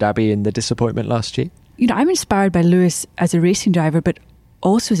to Abu Dhabi and the disappointment last year. You know, I'm inspired by Lewis as a racing driver, but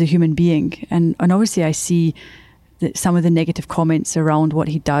also as a human being. And obviously I see some of the negative comments around what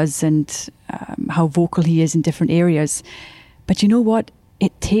he does and how vocal he is in different areas. But you know what?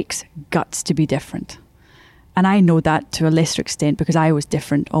 It takes guts to be different. And I know that to a lesser extent because I was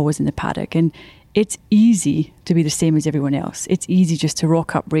different always in the paddock. And it's easy to be the same as everyone else. It's easy just to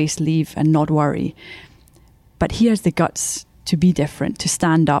rock up, race, leave and not worry. But he has the guts to be different, to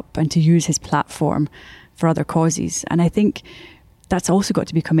stand up and to use his platform for other causes. And I think that's also got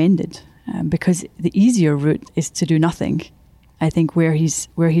to be commended because the easier route is to do nothing. I think where he's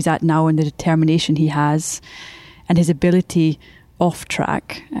at now and the determination he has and his ability off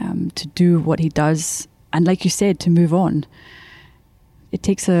track to do what he does, and like you said, to move on. It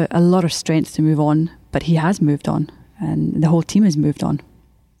takes a lot of strength to move on, but he has moved on and the whole team has moved on.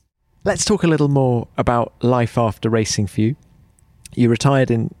 Let's talk a little more about life after racing for you. You retired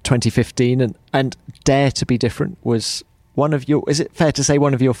in 2015 and Dare to be Different was one of your, is it fair to say,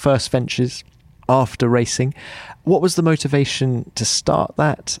 one of your first ventures after racing? What was the motivation to start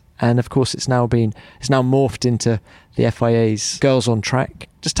that? And of course, it's now morphed into the FIA's Girls on Track.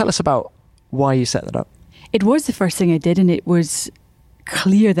 Just tell us about why you set that up. It was the first thing I did, and it was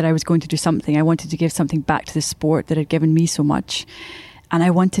clear that I was going to do something. I wanted to give something back to the sport that had given me so much. And I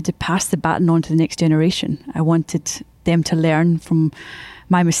wanted to pass the baton on to the next generation. I wanted them to learn from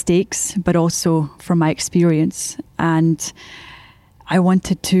my mistakes, but also from my experience. And I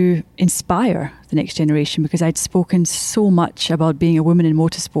wanted to inspire the next generation because I'd spoken so much about being a woman in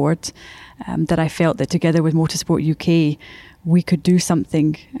motorsport that I felt that together with Motorsport UK, we could do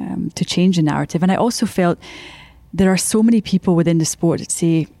something to change the narrative. And I also felt there are so many people within the sport that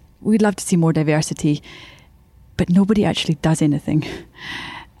say, we'd love to see more diversity, but nobody actually does anything.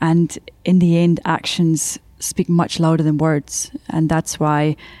 And in the end, actions speak much louder than words. And that's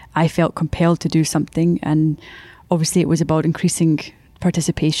why I felt compelled to do something. And obviously it was about increasing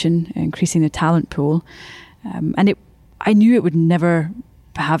participation, increasing the talent pool. I knew it would never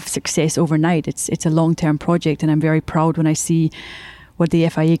have success overnight. It's a long-term project, and I'm very proud when I see what the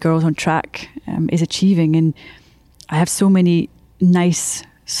FIA Girls on Track is achieving. And I have so many nice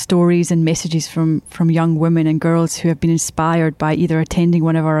stories and messages from young women and girls who have been inspired by either attending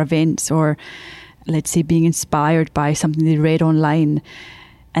one of our events or, let's say, being inspired by something they read online.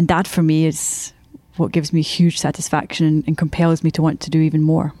 And that for me is what gives me huge satisfaction and compels me to want to do even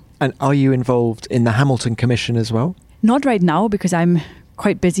more. And are you involved in the Hamilton Commission as well? Not right now because I'm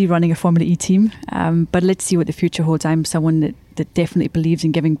quite busy running a Formula E team, but let's see what the future holds. I'm someone that definitely believes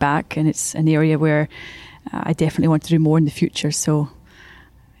in giving back, and it's an area where I definitely want to do more in the future. So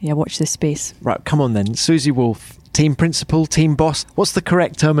yeah, watch this space. Right, come on then. Susie Wolff, team principal, team boss. What's the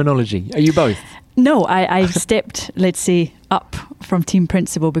correct terminology? Are you both? No, I stepped, let's say, up from team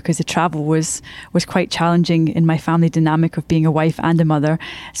principal because the travel was quite challenging in my family dynamic of being a wife and a mother.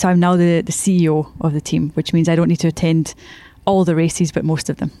 So I'm now the CEO of the team, which means I don't need to attend all the races, but most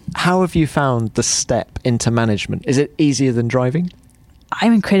of them. How have you found the step into management? Is it easier than driving?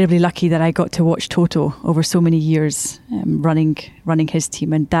 I'm incredibly lucky that I got to watch Toto over so many years running his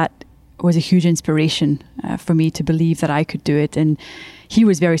team, and that was a huge inspiration for me to believe that I could do it. And he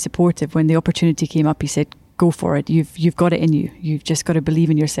was very supportive when the opportunity came up. He said, go for it. You've got it in you. You've just got to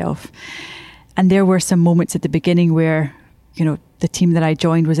believe in yourself. And there were some moments at the beginning where, the team that I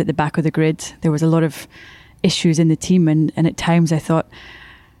joined was at the back of the grid. There was a lot of issues in the team. And at times I thought,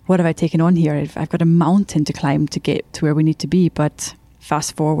 what have I taken on here? I've got a mountain to climb to get to where we need to be. But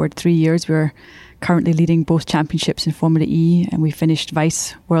fast forward 3 years, we're currently leading both championships in Formula E, and we finished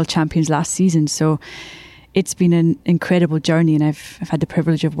vice world champions last season. So it's been an incredible journey, and I've had the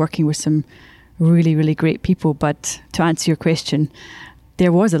privilege of working with some really, really great people. But to answer your question,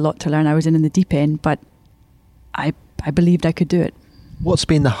 there was a lot to learn. I was in the deep end, but I believed I could do it. What's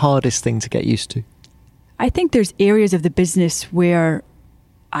been the hardest thing to get used to? I think there's areas of the business where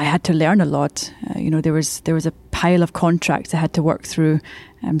I had to learn a lot. There was a pile of contracts I had to work through,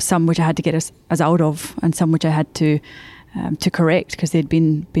 some which I had to get us out of, and some which I had to correct because they'd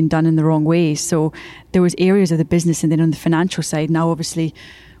been done in the wrong way. So there was areas of the business, and then on the financial side, now obviously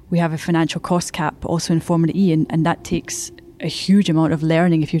we have a financial cost cap also in Formula E, and that takes a huge amount of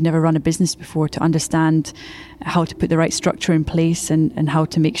learning if you've never run a business before, to understand how to put the right structure in place and how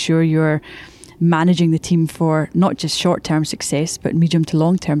to make sure you're managing the team for not just short-term success, but medium to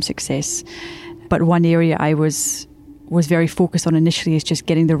long-term success. But one area I was very focused on initially is just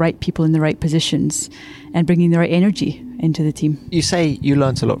getting the right people in the right positions and bringing the right energy into the team. You say you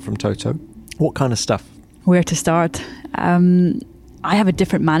learnt a lot from Toto. What kind of stuff? Where to start? I have a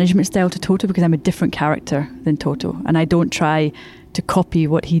different management style to Toto because I'm a different character than Toto, and I don't try to copy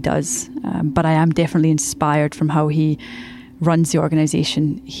what he does, but I am definitely inspired from how he runs the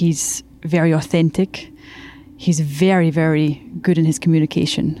organisation. He's very authentic. He's very, very good in his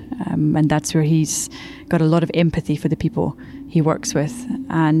communication, and that's where he's got a lot of empathy for the people he works with,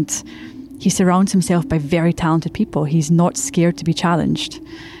 and he surrounds himself by very talented people. He's not scared to be challenged,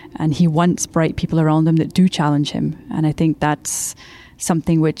 and he wants bright people around him that do challenge him. And I think that's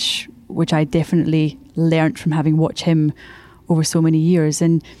something which I definitely learnt from having watched him over so many years.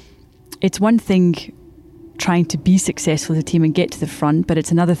 And it's one thing trying to be successful as a team and get to the front, but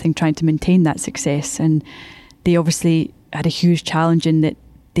it's another thing trying to maintain that success. And they obviously had a huge challenge in that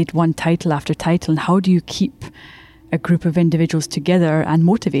they'd won title after title, and how do you keep a group of individuals together and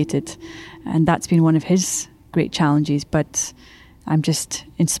motivated? And that's been one of his great challenges. But I'm just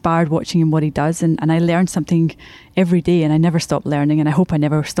inspired watching him, what he does, and I learn something every day, and I never stop learning, and I hope I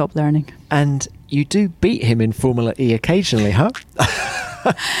never stop learning. And you do beat him in Formula E occasionally, huh?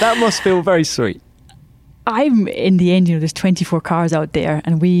 That must feel very sweet. I'm in the end, there's 24 cars out there,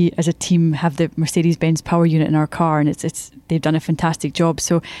 and we as a team have the Mercedes-Benz power unit in our car, and they've done a fantastic job.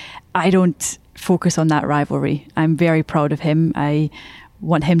 So I don't focus on that rivalry. I'm very proud of him. I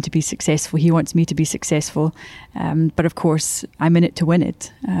want him to be successful. He wants me to be successful. But of course, I'm in it to win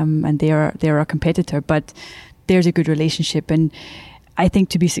it, and they're a competitor. But there's a good relationship, and I think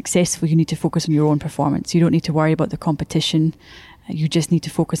to be successful, you need to focus on your own performance. You don't need to worry about the competition. You just need to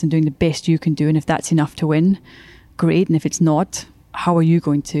focus on doing the best you can do. And if that's enough to win, great. And if it's not, how are you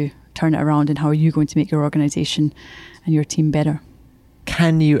going to turn it around, and how are you going to make your organisation and your team better?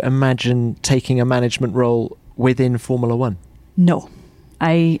 Can you imagine taking a management role within Formula One? No.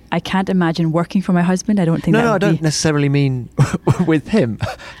 I can't imagine working for my husband. I don't think No, I don't necessarily mean with him.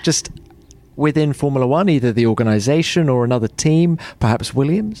 Just within Formula One, either the organisation or another team, perhaps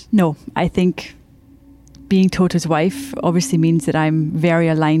Williams? No, I think being Toto's wife obviously means that I'm very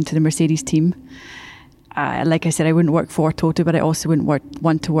aligned to the Mercedes team. Like I said, I wouldn't work for Toto, but I also wouldn't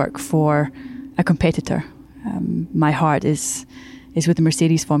want to work for a competitor. My heart is with the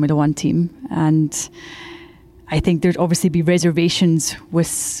Mercedes Formula One team, and I think there'd obviously be reservations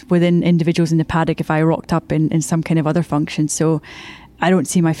within individuals in the paddock if I rocked up in some kind of other function. So I don't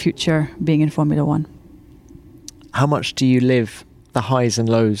see my future being in Formula One. How much do you live the highs and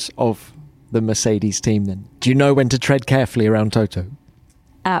lows of the Mercedes team then? Do you know when to tread carefully around Toto?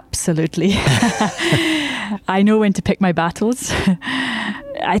 Absolutely. I know when to pick my battles.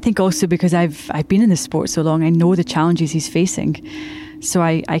 I think also because I've been in this sport so long, I know the challenges he's facing. So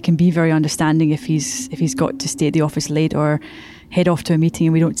I can be very understanding if he's got to stay at the office late or head off to a meeting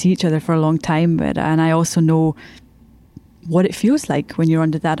and we don't see each other for a long time. And I also know what it feels like when you're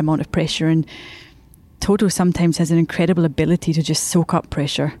under that amount of pressure. And Toto sometimes has an incredible ability to just soak up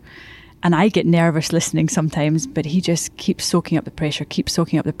pressure. And I get nervous listening sometimes, but he just keeps soaking up the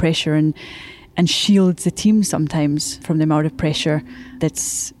pressure, and shields the team sometimes from the amount of pressure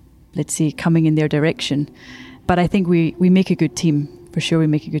that's, let's say, coming in their direction. But I think we make a good team. For sure we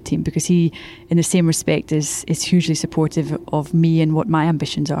make a good team, because he, in the same respect, is hugely supportive of me and what my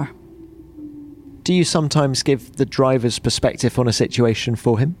ambitions are. Do you sometimes give the driver's perspective on a situation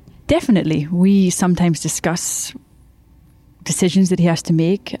for him? Definitely. We sometimes discuss decisions that he has to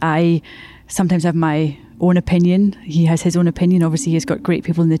make. I sometimes have my own opinion. He has his own opinion. Obviously, he's got great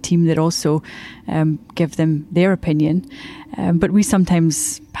people in the team that also give them their opinion. But we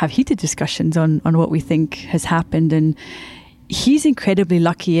sometimes have heated discussions on what we think has happened. And he's incredibly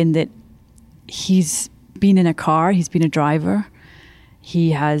lucky in that he's been in a car, he's been a driver.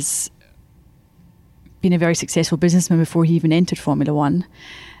 He has been a very successful businessman before he even entered Formula One.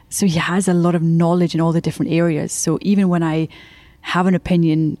 So he has a lot of knowledge in all the different areas. So even when I have an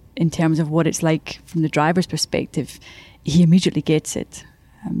opinion in terms of what it's like from the driver's perspective, he immediately gets it.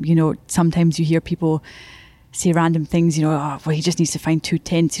 Sometimes you hear people say random things, he just needs to find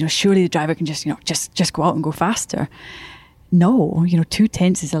 2/10. Surely the driver can just go out and go faster. no,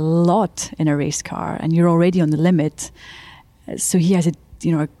 2/10 is a lot in a race car and you're already on the limit. So he has a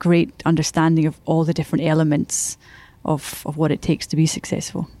great understanding of all the different elements of what it takes to be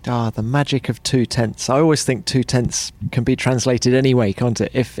successful. The magic of 2/10. I always think 2/10 can be translated anyway, can't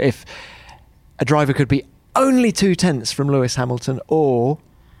it? If a driver could be only 2/10 from Lewis Hamilton, or,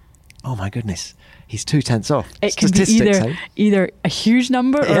 oh my goodness, he's 2/10 off. It can be either a huge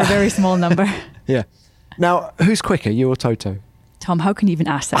number or a very small number. Yeah. Now, who's quicker, you or Toto? Tom, how can you even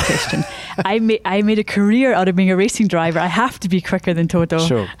ask that question? I made a career out of being a racing driver. I have to be quicker than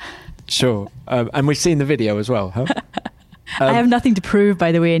Toto. Sure. And we've seen the video as well, huh? I have nothing to prove,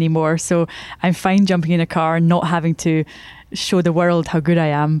 by the way, anymore. So I'm fine jumping in a car, not having to show the world how good I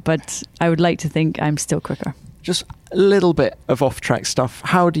am. But I would like to think I'm still quicker. Just a little bit of off-track stuff.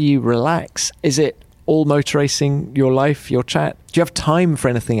 How do you relax? Is it all motor racing, your life, your chat? Do you have time for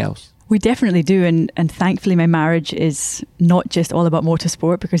anything else? We definitely do, and thankfully my marriage is not just all about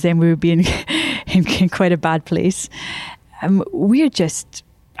motorsport, because then we would be in quite a bad place. We're just,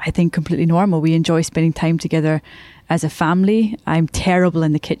 I think, completely normal. We enjoy spending time together as a family. I'm terrible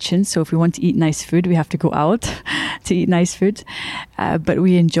in the kitchen, so if we want to eat nice food, we have to go out to eat nice food. But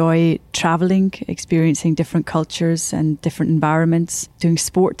we enjoy traveling, experiencing different cultures and different environments, doing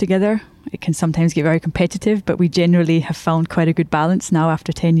sport together. It can sometimes get very competitive, but we generally have found quite a good balance now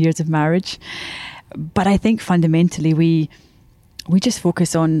after 10 years of marriage. But I think fundamentally we just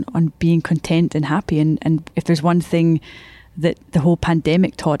focus on being content and happy. And if there's one thing that the whole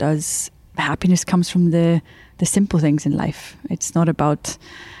pandemic taught us, happiness comes from the simple things in life. It's not about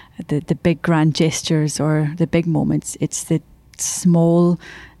the big grand gestures or the big moments. It's the small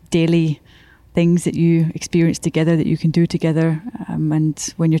daily things that you experience together, that you can do together,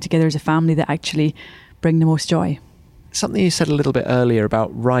 and when you're together as a family, that actually bring the most joy. Something you said a little bit earlier about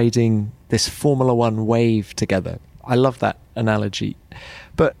riding this Formula One wave together. I love that analogy.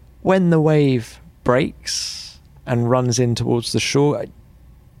 But when the wave breaks and runs in towards the shore,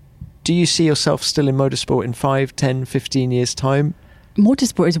 do you see yourself still in motorsport in 5, 10, 15 years' time?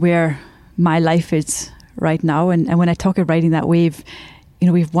 Motorsport is where my life is right now. And when I talk of riding that wave,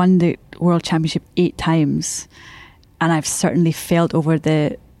 we've won the World Championship 8 times. And I've certainly felt over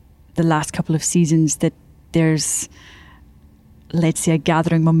the last couple of seasons that there's, let's say, a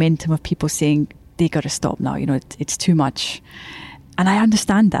gathering momentum of people saying, they got to stop now, it's too much. And I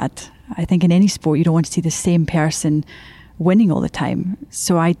understand that. I think in any sport, you don't want to see the same person winning all the time.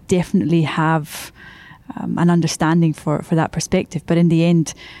 So I definitely have an understanding for that perspective. But in the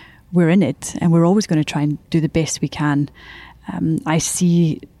end, we're in it and we're always going to try and do the best we can. I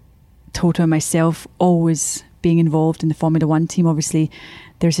see Toto and myself always being involved in the Formula One team. Obviously,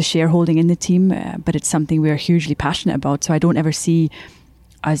 there's a shareholding in the team, but it's something we're hugely passionate about. So I don't ever see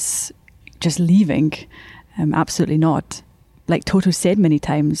us just leaving. Absolutely not. Like Toto said many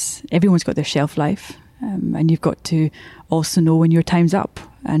times, everyone's got their shelf life, and you've got to also know when your time's up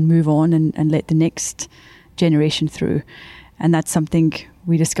and move on and let the next generation through. And that's something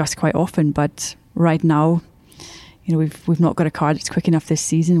we discuss quite often. But right now, we've not got a car that's quick enough this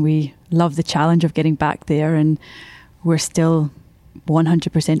season. We love the challenge of getting back there, and we're still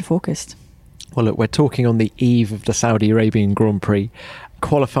 100% focused. Well, look, we're talking on the eve of the Saudi Arabian Grand Prix.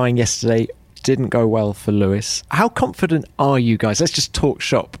 Qualifying yesterday didn't go well for Lewis. How confident are you guys? Let's just talk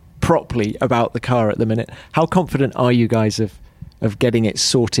shop properly about the car at the minute. How confident are you guys of getting it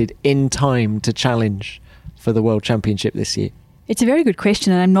sorted in time to challenge for the World Championship this year? It's a very good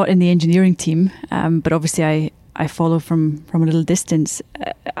question, and I'm not in the engineering team, but obviously I follow from a little distance.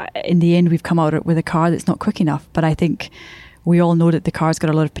 In the end, we've come out with a car that's not quick enough, but I think we all know that the car's got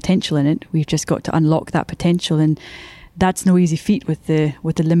a lot of potential in it. We've just got to unlock that potential, and that's no easy feat with the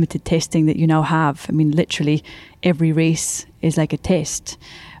limited testing that you now have. I mean, literally every race is like a test.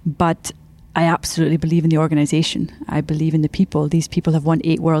 But I absolutely believe in the organisation. I believe in the people. These people have won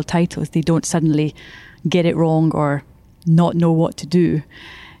 8 world titles. They don't suddenly get it wrong or not know what to do.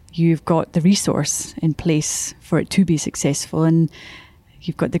 You've got the resource in place for it to be successful, and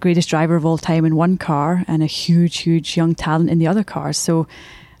you've got the greatest driver of all time in one car and a huge young talent in the other cars. So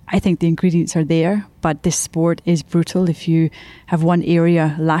I think the ingredients are there, but this sport is brutal. If you have one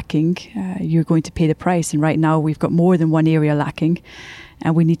area lacking, you're going to pay the price. And right now we've got more than one area lacking,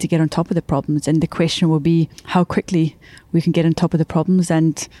 and we need to get on top of the problems. And the question will be how quickly we can get on top of the problems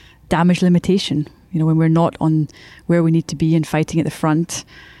and damage limitation. When we're not on where we need to be and fighting at the front,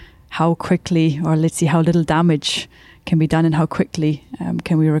 how quickly, or let's see how little damage can be done and how quickly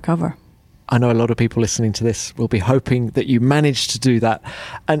can we recover. I know a lot of people listening to this will be hoping that you manage to do that.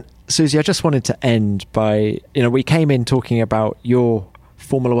 And Susie, I just wanted to end by, we came in talking about your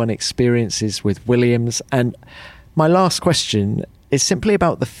Formula One experiences with Williams, and My last question is simply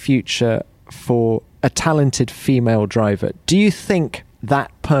about the future for a talented female driver. Do you think that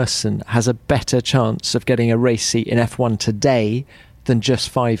person has a better chance of getting a race seat in F1 today than just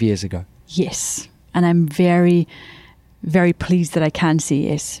 5 years ago? Yes. And I'm very, very pleased that I can say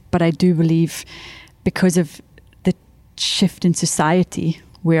yes. But I do believe because of the shift in society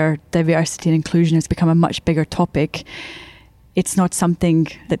where diversity and inclusion has become a much bigger topic, it's not something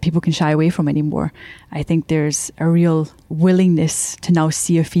that people can shy away from anymore. I think there's a real willingness to now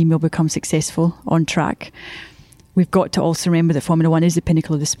see a female become successful on track. We've got to also remember that Formula One is the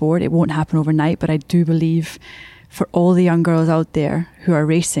pinnacle of the sport. It won't happen overnight, but I do believe for all the young girls out there who are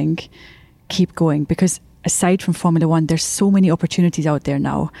racing, keep going. Because aside from Formula One, there's so many opportunities out there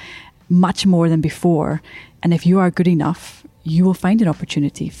now, much more than before. And if you are good enough, you will find an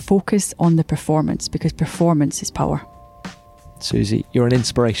opportunity. Focus on the performance, because performance is power. Susie, you're an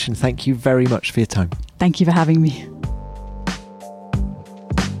inspiration. Thank you very much for your time. Thank you for having me.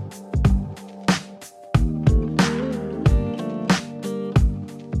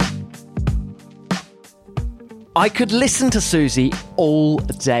 I could listen to Susie all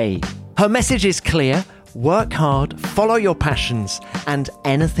day. Her message is clear: work hard, follow your passions, and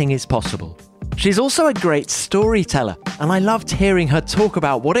anything is possible. She's also a great storyteller, and I loved hearing her talk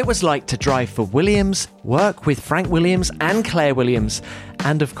about what it was like to drive for Williams, work with Frank Williams and Claire Williams,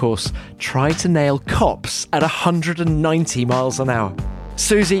 and of course, try to nail cops at 190 miles an hour.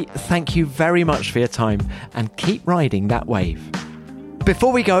 Susie, thank you very much for your time, and keep riding that wave.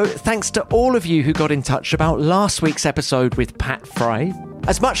 Before we go, thanks to all of you who got in touch about last week's episode with Pat Fry.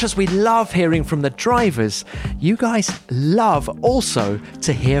 As much as we love hearing from the drivers, you guys love also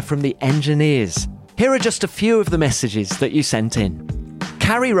to hear from the engineers. Here are just a few of the messages that you sent in.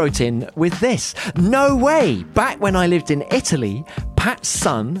 Carrie wrote in with this: "No way! Back when I lived in Italy, Pat's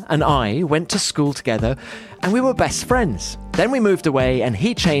son and I went to school together and we were best friends. Then we moved away and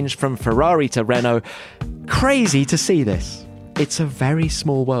he changed from Ferrari to Renault. Crazy to see this." It's a very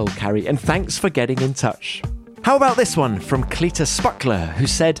small world, Carrie, and thanks for getting in touch. How about this one from Cleta Spuckler, who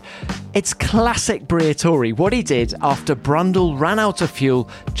said, "It's classic Briatore what he did after Brundle ran out of fuel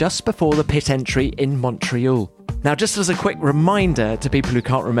just before the pit entry in Montreal." Now, just as a quick reminder to people who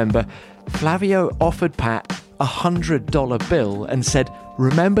can't remember, Flavio offered Pat a $100 bill and said,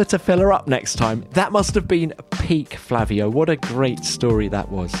 "Remember to fill her up next time." That must have been peak Flavio. What a great story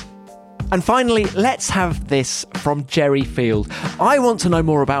that was. And finally, let's have this from Jerry Field. "I want to know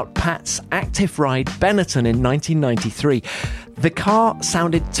more about Pat's active ride Benetton in 1993. The car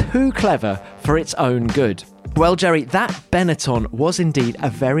sounded too clever for its own good." Well, Jerry, that Benetton was indeed a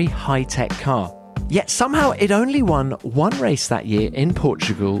very high-tech car. Yet somehow it only won one race that year in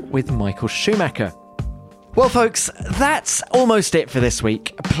Portugal with Michael Schumacher. Well, folks, that's almost it for this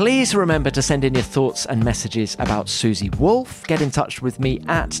week. Please remember to send in your thoughts and messages about Susie Wolff. Get in touch with me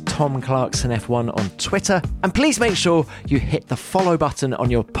at Tom Clarkson F1 on Twitter. And please make sure you hit the follow button on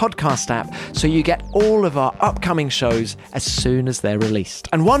your podcast app so you get all of our upcoming shows as soon as they're released.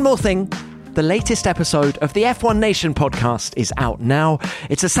 And one more thing. The latest episode of the F1 Nation podcast is out now.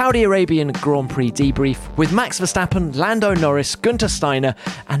 It's a Saudi Arabian Grand Prix debrief with Max Verstappen, Lando Norris, Günther Steiner,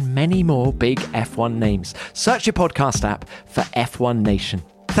 and many more big F1 names. Search your podcast app for F1 Nation.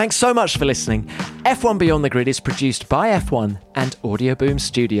 Thanks so much for listening. F1 Beyond the Grid is produced by F1 and Audio Boom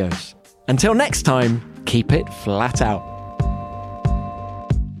Studios. Until next time, keep it flat out.